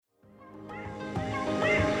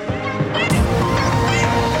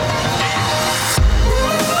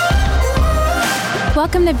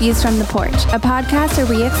Welcome to Views from the Porch, a podcast where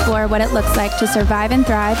we explore what it looks like to survive and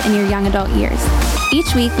thrive in your young adult years.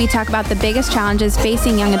 Each week, we talk about the biggest challenges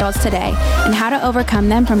facing young adults today and how to overcome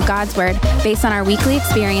them from God's Word based on our weekly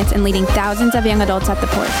experience in leading thousands of young adults at the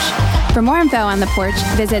porch. For more info on The Porch,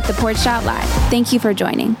 visit theporch.live. Thank you for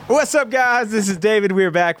joining. What's up, guys? This is David.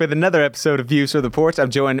 We're back with another episode of Views from the Porch. I'm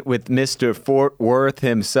joined with Mr. Fort Worth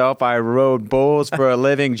himself. I rode bulls for a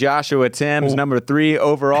living. Joshua Timms, number 3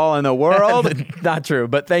 overall in the world. Not true,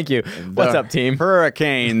 but thank you. What's up, team?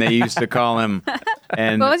 Hurricane, they used to call him.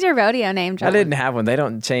 And What was your rodeo name, Joel? I didn't have one. They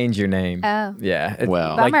don't change your name. Oh. Yeah.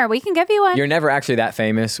 Well. Bummer. We can give you one. You're never actually that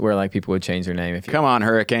famous where like people would change their name if you. Come on,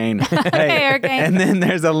 Hurricane. Hey, Hurricane. And then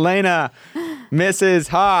there's Elena, Mrs.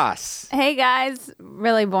 Haas. Hey, guys.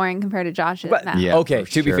 Really boring compared to Josh's. But, No. Yeah. Okay,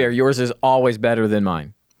 for to be sure. fair, yours is always better than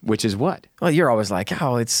mine. Which is what? Well, you're always like,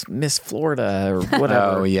 oh, it's Miss Florida or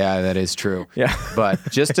whatever. Oh, yeah, that is true. Yeah. But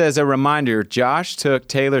just as a reminder, Josh took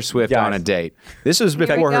Taylor Swift Guys. on a date. This was we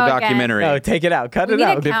before her go again. documentary. No, take it out. Cut We it need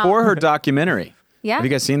out. to count. Before her documentary. Yeah? Have you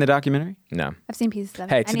guys seen the documentary? No. I've seen pieces of it.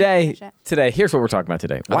 Hey, I need to today, finish it. here's what we're talking about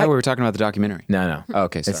today. I thought we were talking about the documentary. No. Oh,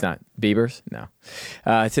 okay, sorry. It's not. Bieber's? No.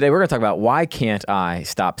 Today, we're going to talk about why can't I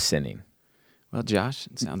stop sinning? Well, Josh,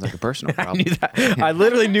 it sounds like a personal problem. I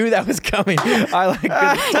literally knew that was coming. Got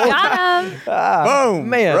him. Boom!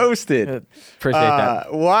 Man. Roasted. Appreciate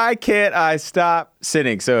that. Why can't I stop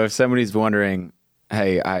sinning? So if somebody's wondering,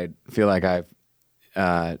 hey, I feel like I've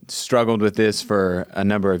struggled with this for a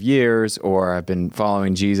number of years, or I've been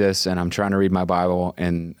following Jesus and I'm trying to read my Bible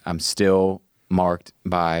and I'm still marked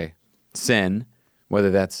by sin,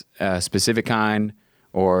 whether that's a specific kind,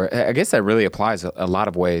 or I guess that really applies a lot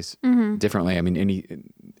of ways differently. I mean,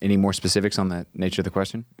 any more specifics on the nature of the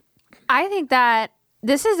question? I think that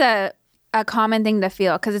this is a common thing to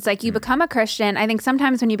feel because it's like you become a Christian. I think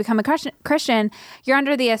sometimes when you become a Christian, you're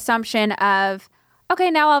under the assumption of,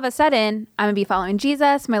 okay, now all of a sudden I'm going to be following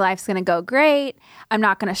Jesus. My life's going to go great. I'm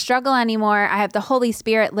not going to struggle anymore. I have the Holy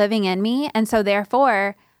Spirit living in me. And so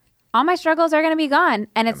therefore, all my struggles are going to be gone.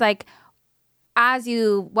 And it's like, as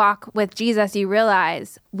you walk with Jesus, you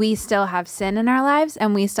realize we still have sin in our lives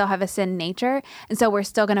and we still have a sin nature. And so we're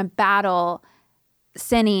still going to battle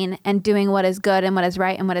sinning and doing what is good and what is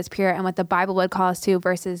right and what is pure and what the Bible would call us to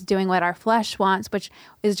versus doing what our flesh wants, which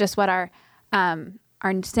is just what our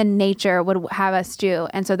sin nature would have us do.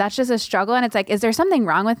 And so that's just a struggle. And it's like, is there something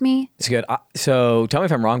wrong with me? It's good. So tell me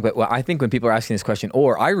if I'm wrong, but I think when people are asking this question,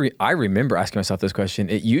 or I remember asking myself this question,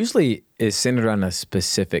 it usually is centered on a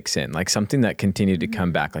specific sin, like something that continued to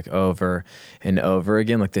come back like over and over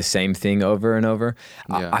again, like the same thing over and over.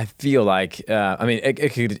 Yeah. I feel like,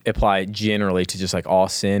 it could apply generally to just like all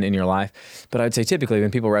sin in your life. But I would say typically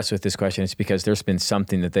when people wrestle with this question, it's because there's been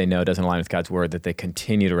something that they know doesn't align with God's word that they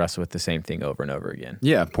continue to wrestle with the same thing over and over again.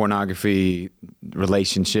 Yeah, pornography,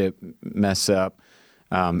 relationship mess up,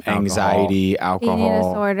 anxiety,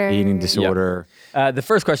 alcohol, eating disorder. The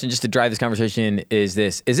first question, just to drive this conversation, is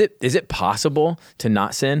this: Is it possible to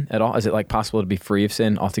not sin at all? Is it like possible to be free of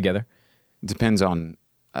sin altogether? Depends on,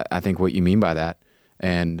 I think, what you mean by that.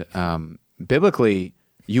 And biblically,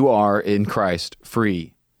 you are in Christ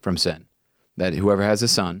free from sin. That whoever has a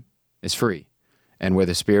son is free, and where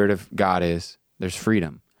the Spirit of God is, there's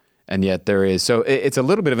freedom. And yet there is, so it's a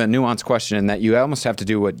little bit of a nuanced question in that you almost have to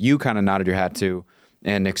do what you kind of nodded your hat to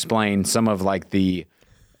and explain some of like the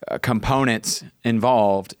components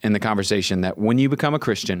involved in the conversation that when you become a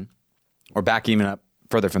Christian, or back even up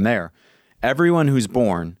further from there, everyone who's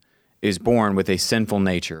born is born with a sinful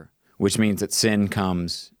nature, which means that sin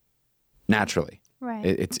comes naturally. Right.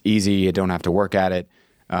 It's easy. You don't have to work at it.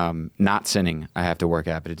 Not sinning, I have to work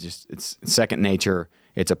at, but it's second nature.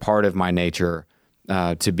 It's a part of my nature.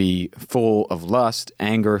 To be full of lust,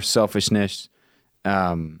 anger, selfishness,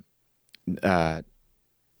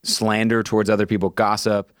 slander towards other people,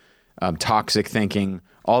 gossip, toxic thinking,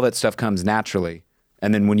 all that stuff comes naturally.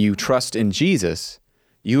 And then when you trust in Jesus,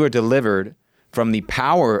 you are delivered from the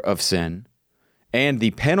power of sin and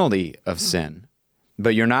the penalty of sin,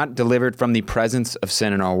 but you're not delivered from the presence of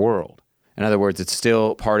sin in our world. In other words, it's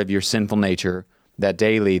still part of your sinful nature that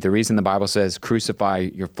daily, the reason the Bible says crucify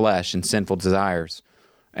your flesh and sinful desires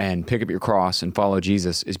and pick up your cross and follow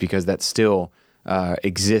Jesus is because that still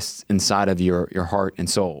exists inside of your heart and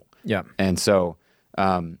soul. Yeah. And so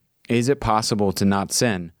is it possible to not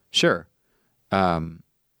sin? Sure.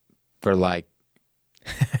 For like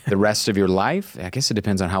the rest of your life, I guess it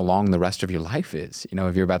depends on how long the rest of your life is. You know,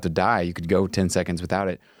 if you're about to die, you could go 10 seconds without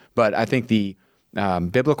it. But I think the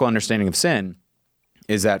biblical understanding of sin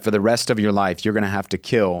is that for the rest of your life, you're going to have to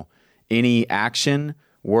kill any action,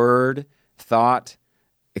 word, thought,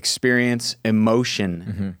 experience,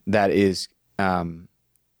 emotion that is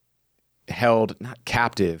held, not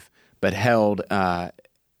captive, but held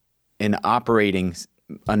in operating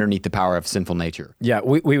underneath the power of sinful nature. Yeah,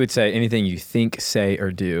 we would say anything you think, say,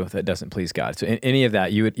 or do that doesn't please God. So any of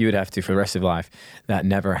that, you would have to, for the rest of life, that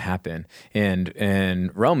never happen.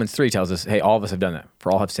 And Romans 3 tells us, hey, all of us have done that.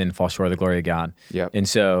 For all have sinned, fall short of the glory of God. Yep. And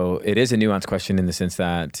so it is a nuanced question in the sense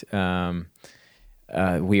that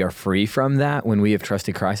we are free from that. When we have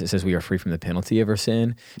trusted Christ, it says we are free from the penalty of our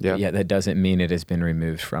sin. Yep. But yet that doesn't mean it has been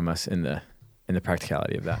removed from us in the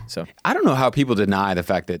practicality of that. So I don't know how people deny the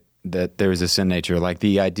fact that there is a sin nature, like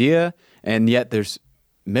the idea, and yet there's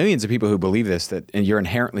millions of people who believe this, that you're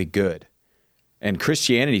inherently good. And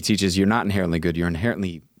Christianity teaches you're not inherently good, you're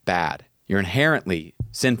inherently bad. You're inherently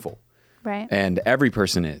sinful. Right. And every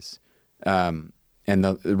person is. And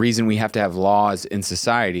the reason we have to have laws in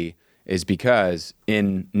society is because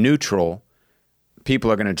in neutral,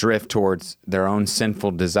 people are going to drift towards their own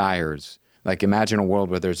sinful desires. Like imagine a world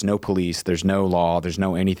where there's no police, there's no law, there's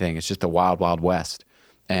no anything. It's just a wild, wild west.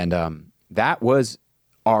 And that was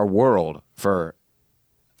our world for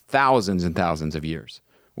thousands and thousands of years,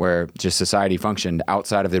 where just society functioned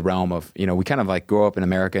outside of the realm of, we kind of like grow up in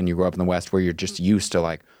America and you grow up in the West where you're just used to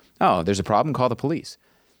like, oh, there's a problem, call the police.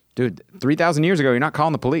 Dude, 3,000 years ago, you're not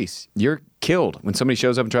calling the police. You're killed when somebody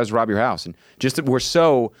shows up and tries to rob your house. And just that we're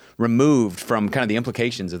so removed from kind of the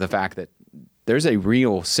implications of the fact that there's a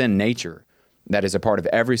real sin nature that is a part of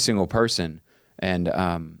every single person. And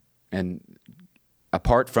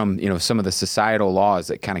apart from, some of the societal laws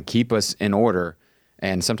that kind of keep us in order,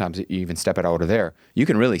 and sometimes you even step out of order there, you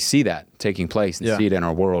can really see that taking place and see it in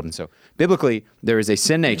our world. And so biblically, there is a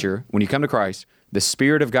sin nature. When you come to Christ, the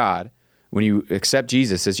Spirit of God, when you accept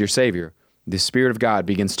Jesus as your Savior, the Spirit of God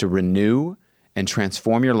begins to renew and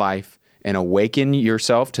transform your life and awaken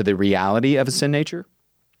yourself to the reality of a sin nature.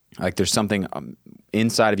 Like there's something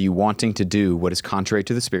inside of you wanting to do what is contrary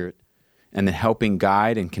to the Spirit, and then helping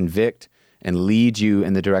guide and convict and lead you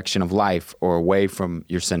in the direction of life or away from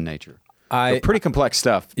your sin nature. So pretty complex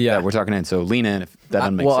stuff that we're talking in. So lean in if that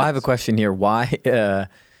doesn't make sense. Well, I have a question here. Why?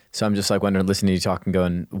 So I'm just like wondering, listening to you talk and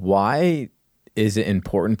going, why is it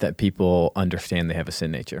important that people understand they have a sin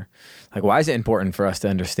nature? Like, why is it important for us to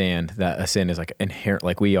understand that a sin is like inherent,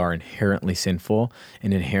 like we are inherently sinful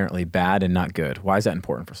and inherently bad and not good? Why is that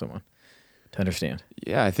important for someone to understand?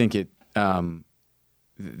 Yeah, I think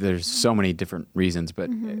there's so many different reasons, but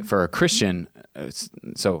for a Christian,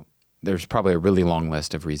 so there's probably a really long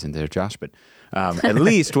list of reasons there, Josh, but at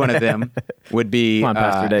least one of them would be,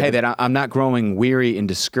 hey, that I'm not growing weary and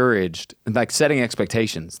discouraged, like setting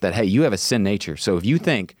expectations that, hey, you have a sin nature. So if you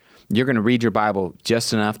think you're going to read your Bible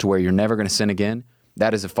just enough to where you're never going to sin again,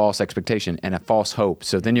 that is a false expectation and a false hope.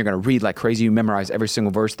 So then you're going to read like crazy, you memorize every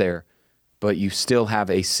single verse there, but you still have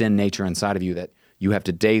a sin nature inside of you that you have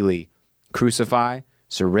to daily crucify,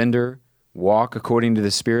 surrender, walk according to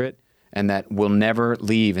the Spirit, and that will never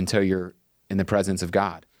leave until you're in the presence of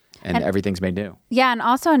God and everything's made new. Yeah, and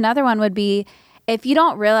also another one would be if you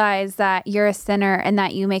don't realize that you're a sinner and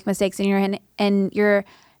that you make mistakes and you're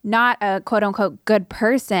not a quote unquote good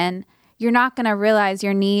person, you're not going to realize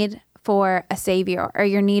your need for a Savior or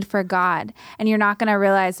your need for God, and you're not going to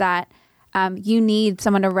realize that you need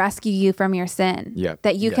someone to rescue you from your sin. Yep.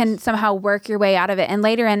 That you can somehow work your way out of it. And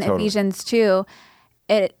later in Ephesians 2.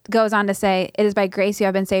 It goes on to say, it is by grace you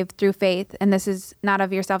have been saved through faith, and this is not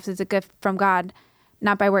of yourselves, it's a gift from God,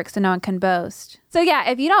 not by works, so no one can boast. So yeah,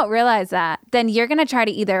 if you don't realize that, then you're going to try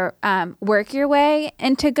to either work your way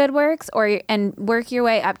into good works and work your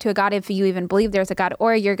way up to a God if you even believe there's a God,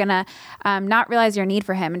 or you're going to not realize your need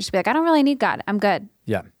for him and just be like, I don't really need God, I'm good.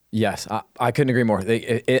 Yeah. Yes, I couldn't agree more.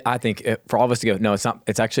 I think for all of us to go, no, it's not.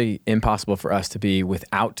 It's actually impossible for us to be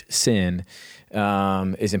without sin.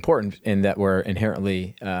 Is important in that we're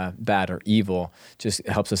inherently bad or evil. Just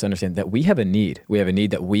helps us understand that we have a need. We have a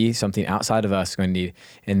need that something outside of us is going to need,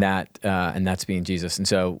 and that's being Jesus. And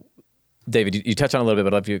so, David, you touched on a little bit,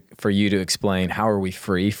 but I'd love for you to explain how are we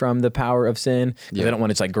free from the power of sin? Because I don't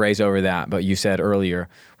want to just graze over that, but you said earlier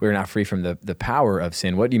we're not free from the power of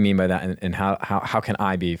sin. What do you mean by that, and how can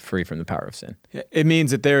I be free from the power of sin? It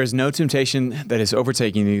means that there is no temptation that is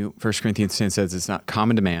overtaking you. 1 Corinthians 10 says it's not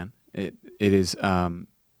common to man. It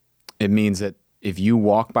means that if you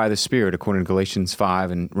walk by the Spirit, according to Galatians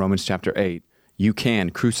 5 and Romans chapter 8, you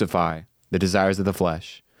can crucify the desires of the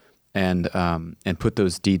flesh and put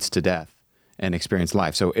those deeds to death and experience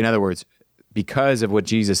life. So in other words, because of what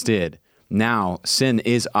Jesus did, now sin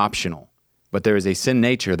is optional, but there is a sin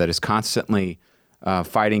nature that is constantly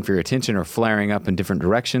fighting for your attention or flaring up in different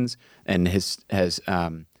directions and has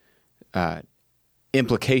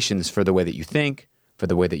implications for the way that you think, for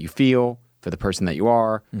the way that you feel, for the person that you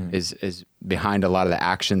are, is behind a lot of the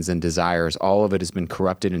actions and desires. All of it has been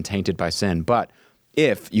corrupted and tainted by sin. But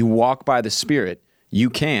if you walk by the Spirit, you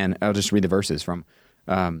can, I'll just read the verses from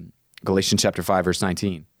Galatians chapter 5, verse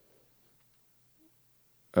 19.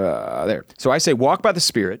 There. So I say, walk by the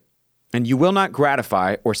Spirit, and you will not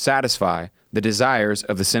gratify or satisfy the desires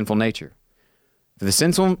of the sinful nature. For the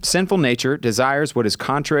sinful nature desires what is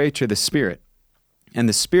contrary to the Spirit, and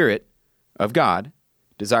the Spirit of God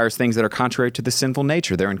desires things that are contrary to the sinful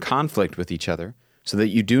nature. They're in conflict with each other, so that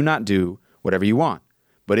you do not do whatever you want.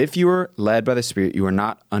 But if you are led by the Spirit, you are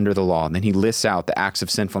not under the law. And then he lists out the acts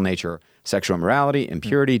of sinful nature: sexual immorality,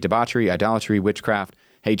 impurity, debauchery, idolatry, witchcraft,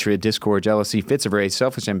 hatred, discord, jealousy, fits of rage,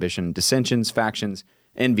 selfish ambition, dissensions, factions,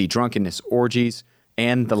 envy, drunkenness, orgies,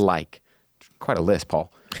 and the like. Quite a list,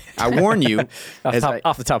 Paul. I warn you,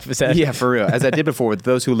 off the top of his head. Yeah, for real. As I did before,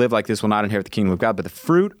 those who live like this will not inherit the kingdom of God. But the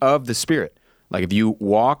fruit of the Spirit, like if you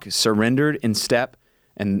walk surrendered in step,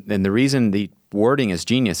 and the reason the wording is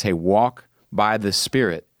genius, hey, walk by the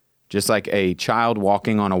Spirit, just like a child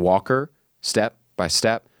walking on a walker, step by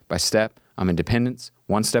step by step. I'm in dependence,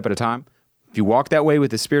 one step at a time. If you walk that way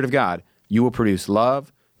with the Spirit of God, you will produce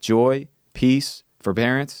love, joy, peace,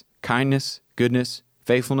 forbearance, kindness, goodness,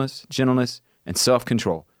 faithfulness, gentleness, and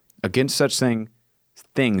self-control. Against such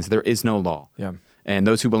things there is no law. Yeah. And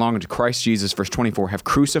those who belong to Christ Jesus, verse 24, have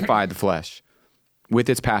crucified the flesh with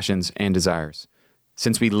its passions and desires.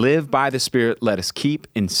 Since we live by the Spirit, let us keep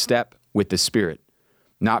in step with the Spirit,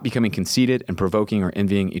 not becoming conceited and provoking or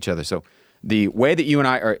envying each other. So the way that you and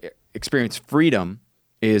I experience freedom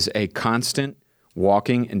is a constant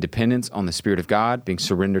walking in dependence on the Spirit of God, being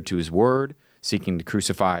surrendered to His Word, seeking to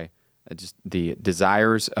crucify just the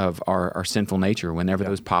desires of our sinful nature whenever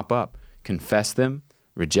those pop up. Confess them,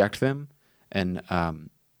 reject them, and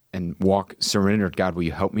walk surrendered. God, will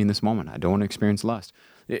you help me in this moment? I don't want to experience lust.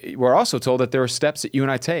 We're also told that there are steps that you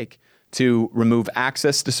and I take to remove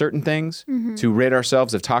access to certain things, to rid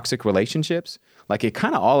ourselves of toxic relationships. Like it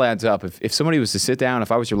kind of all adds up. If somebody was to sit down,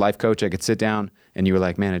 if I was your life coach, I could sit down and you were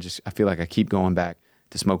like, man, I feel like I keep going back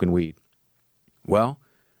to smoking weed. Well,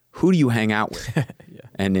 who do you hang out with? Yeah.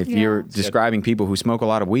 And if you're describing people who smoke a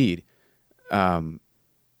lot of weed, and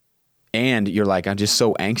you're like, I'm just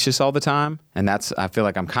so anxious all the time, and I feel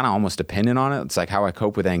like I'm kind of almost dependent on it. It's like how I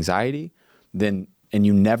cope with anxiety. And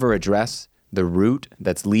you never address the root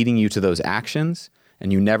that's leading you to those actions,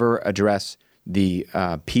 and you never address the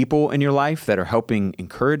people in your life that are helping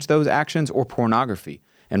encourage those actions, or pornography,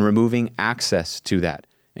 and removing access to that,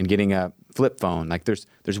 and getting a flip phone. Like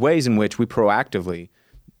there's ways in which we proactively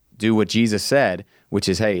do what Jesus said, which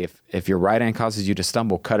is, hey, if your right hand causes you to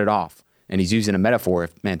stumble, cut it off. And he's using a metaphor,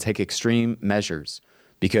 take extreme measures,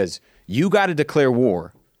 because you got to declare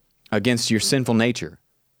war against your sinful nature,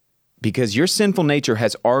 because your sinful nature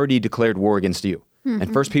has already declared war against you. Mm-hmm.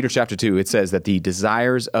 In 1 Peter chapter 2, it says that the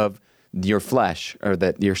desires of your flesh, or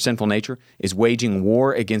that your sinful nature, is waging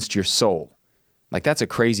war against your soul. Like that's a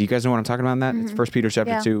crazy, you guys know what I'm talking about in that? Mm-hmm. It's 1 Peter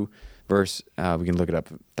chapter 2, verse, we can look it up,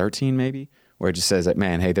 13 maybe, where it just says that,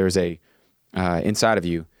 man, hey, there's inside of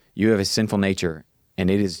you, you have a sinful nature,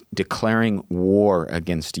 and it is declaring war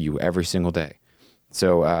against you every single day.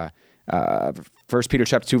 So 1 Peter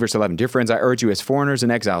chapter 2, verse 11, dear friends, I urge you as foreigners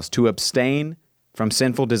and exiles to abstain from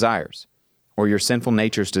sinful desires, or your sinful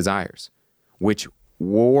nature's desires, which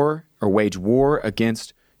wage war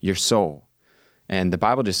against your soul. And the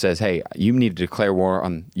Bible just says, hey, you need to declare war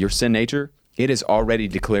on your sin nature. It has already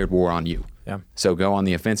declared war on you. Yeah. So go on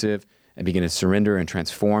the offensive and begin to surrender and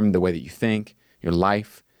transform the way that you think, your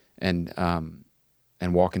life, and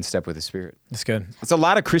walk in step with the Spirit. That's good. It's a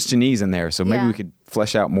lot of Christianese in there, so maybe we could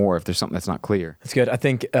flesh out more if there's something that's not clear. That's good. I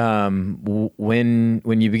think when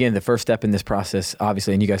you begin the first step in this process,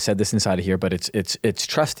 obviously, and you guys said this inside of here, but it's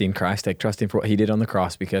trusting Christ, like trusting for what He did on the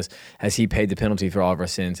cross, because as He paid the penalty for all of our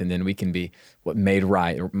sins, and then we can be made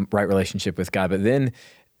right relationship with God. But then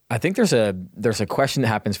I think there's a question that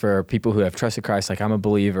happens for people who have trusted Christ. Like, I'm a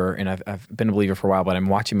believer, and I've been a believer for a while, but I'm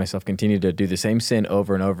watching myself continue to do the same sin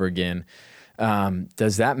over and over again.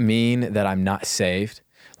 Does that mean that I'm not saved?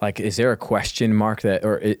 Like, is there a question mark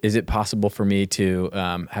or is it possible for me to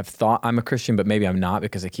have thought I'm a Christian, but maybe I'm not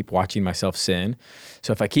because I keep watching myself sin?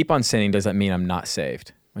 So if I keep on sinning, does that mean I'm not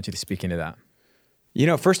saved? I want you to speak into that.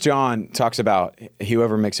 1 John talks about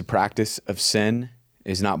whoever makes a practice of sin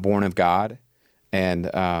is not born of God.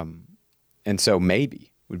 And so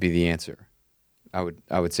maybe would be the answer. I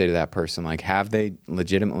would say to that person, like, have they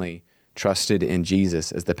legitimately trusted in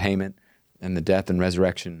Jesus as the payment and the death and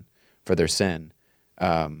resurrection for their sin?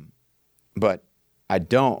 But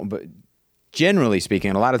generally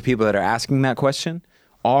speaking, a lot of the people that are asking that question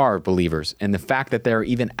are believers. And the fact that they're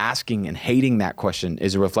even asking and hating that question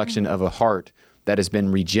is a reflection of a heart that has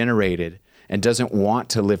been regenerated and doesn't want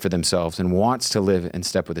to live for themselves and wants to live in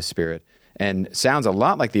step with the Spirit. And sounds a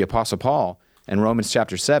lot like the Apostle Paul in Romans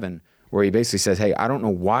chapter 7, where he basically says, hey, I don't know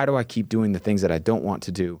why do I keep doing the things that I don't want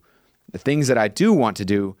to do. The things that I do want to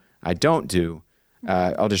do, I don't do.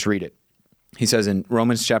 I'll just read it. He says in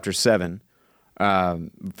Romans chapter 7,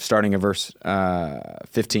 starting at verse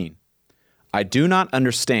 15, I do not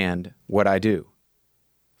understand what I do.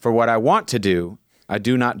 For what I want to do, I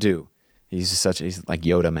do not do. He's like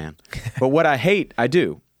Yoda, man. But what I hate, I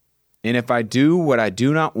do. And if I do what I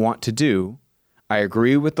do not want to do, I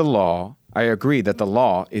agree that the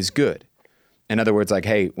law is good. In other words, like,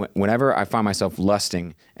 hey, whenever I find myself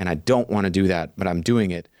lusting and I don't want to do that, but I'm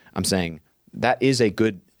doing it, I'm saying that is a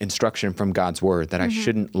good instruction from God's word that I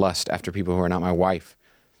shouldn't lust after people who are not my wife.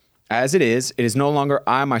 As it is no longer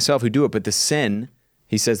I myself who do it, but the sin,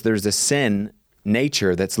 he says there's a sin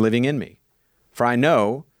nature that's living in me. For I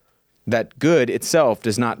know that good itself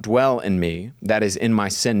does not dwell in me, that is in my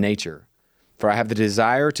sin nature. For I have the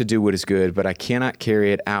desire to do what is good, but I cannot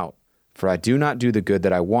carry it out. For I do not do the good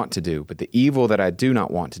that I want to do, but the evil that I do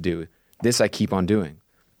not want to do, this I keep on doing.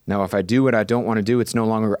 Now, if I do what I don't want to do, it's no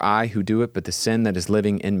longer I who do it, but the sin that is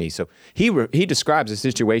living in me. So he describes a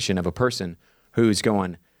situation of a person who's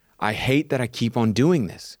going, I hate that I keep on doing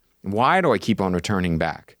this. Why do I keep on returning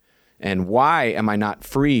back? And why am I not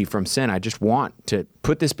free from sin? I just want to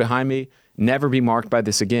put this behind me, never be marked by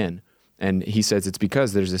this again. And he says it's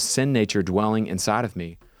because there's a sin nature dwelling inside of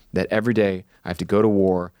me that every day I have to go to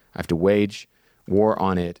war, I have to wage war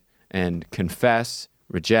on it and confess,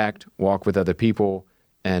 reject, walk with other people,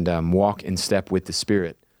 and walk in step with the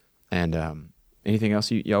Spirit. And anything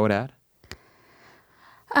else y'all would add?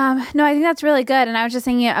 No, I think that's really good. And I was just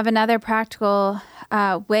thinking of another practical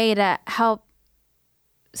way to help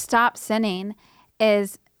stop sinning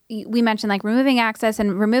is we mentioned like removing access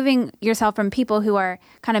and removing yourself from people who are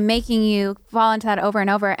kind of making you fall into that over and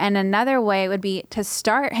over. And another way would be to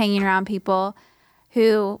start hanging around people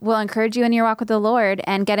who will encourage you in your walk with the Lord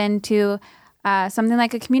and get into something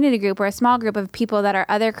like a community group or a small group of people that are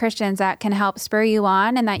other Christians that can help spur you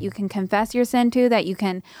on and that you can confess your sin to, that you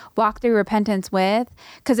can walk through repentance with,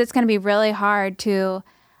 because it's going to be really hard to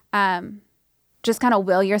just kind of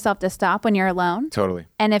will yourself to stop when you're alone. Totally.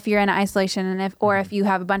 And if you're in isolation and if you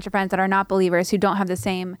have a bunch of friends that are not believers who don't have the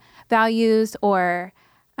same values or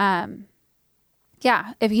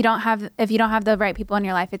if you don't have the right people in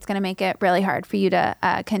your life, it's going to make it really hard for you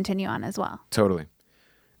to continue on as well. Totally.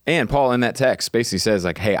 And Paul in that text basically says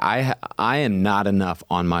like, hey, I am not enough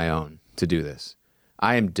on my own to do this.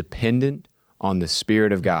 I am dependent on the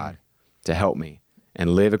Spirit of God to help me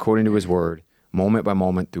and live according to his word, moment by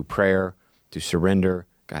moment, through prayer, through surrender.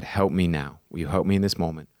 God, help me now. Will you help me in this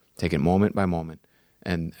moment? Take it moment by moment.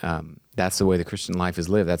 And that's the way the Christian life is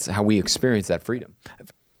lived. That's how we experience that freedom.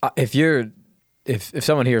 If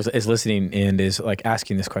someone here is listening and is like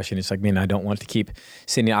asking this question, it's like, man, I don't want to keep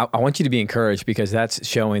sinning. I want you to be encouraged, because that's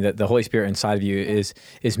showing that the Holy Spirit inside of you is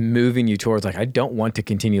moving you towards like, I don't want to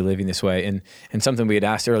continue living this way. And something we had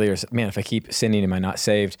asked earlier is, man, if I keep sinning, am I not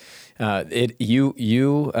saved?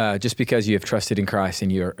 Just because you have trusted in Christ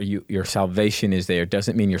and your salvation is there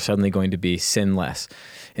doesn't mean you're suddenly going to be sinless.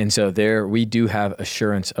 And so there we do have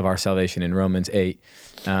assurance of our salvation in Romans 8.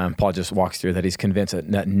 Paul just walks through that he's convinced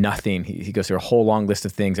that nothing, he goes through a whole long list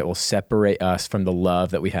of things that will separate us from the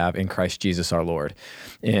love that we have in Christ Jesus our Lord.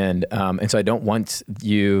 And so I don't want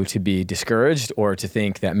you to be discouraged or to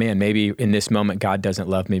think that, man, maybe in this moment God doesn't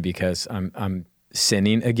love me because I'm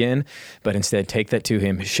sinning again, but instead take that to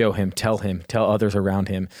him, show him, tell others around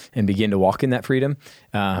him, and begin to walk in that freedom.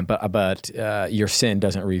 But your sin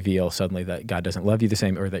doesn't reveal suddenly that God doesn't love you the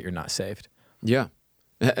same or that you're not saved. Yeah.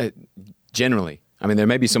 Generally. I mean, there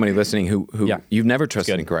may be somebody listening who you've never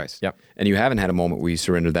trusted in Christ, and you haven't had a moment where you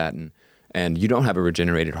surrendered that, and you don't have a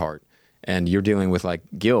regenerated heart, and you're dealing with like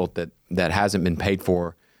guilt that hasn't been paid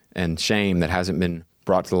for, and shame that hasn't been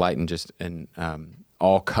brought to the light, and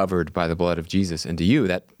all covered by the blood of Jesus. And to you,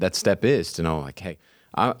 that step is to know like, hey,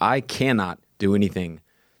 I cannot do anything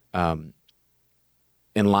in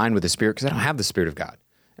line with the Spirit because I don't have the Spirit of God.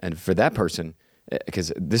 And for that person,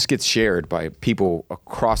 because this gets shared by people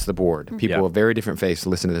across the board, people of very different faiths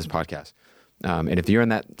listen to this podcast. And if you're in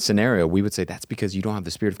that scenario, we would say that's because you don't have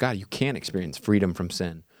the Spirit of God. You can't experience freedom from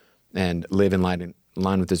sin and live in line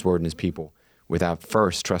with his word and his people without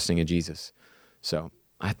first trusting in Jesus. So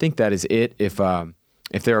I think that is it. If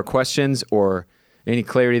there are questions or any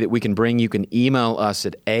clarity that we can bring, you can email us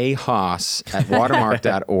at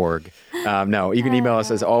ahoss@watermark.org. No, you can email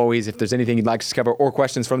us as always if there's anything you'd like us to cover or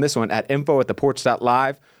questions from this one at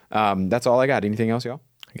info@theporch.live. That's all I got. Anything else, y'all?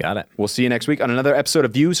 Got it. We'll see you next week on another episode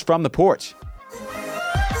of Views from the Porch.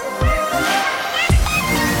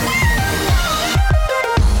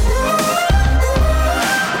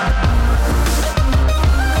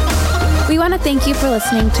 We want to thank you for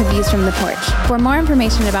listening to Views from the Porch. For more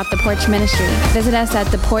information about The Porch Ministry, visit us at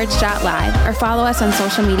theporch.live or follow us on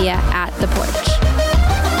social media at The Porch.